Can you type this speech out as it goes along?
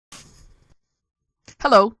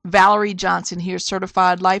Hello, Valerie Johnson here,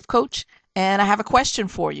 certified life coach, and I have a question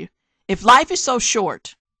for you. If life is so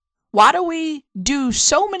short, why do we do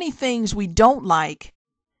so many things we don't like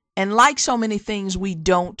and like so many things we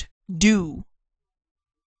don't do?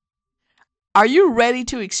 Are you ready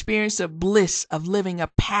to experience the bliss of living a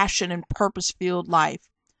passion and purpose-filled life?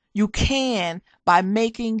 You can by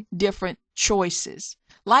making different choices.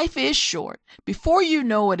 Life is short. Before you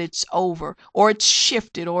know it, it's over, or it's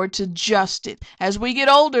shifted, or it's adjusted. As we get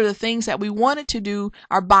older, the things that we wanted to do,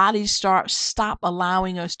 our bodies stop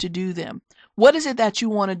allowing us to do them. What is it that you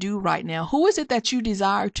want to do right now? Who is it that you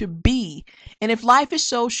desire to be? And if life is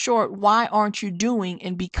so short, why aren't you doing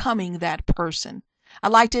and becoming that person?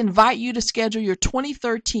 I'd like to invite you to schedule your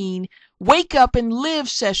 2013 Wake Up and Live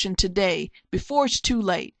session today before it's too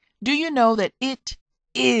late. Do you know that it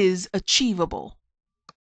is achievable?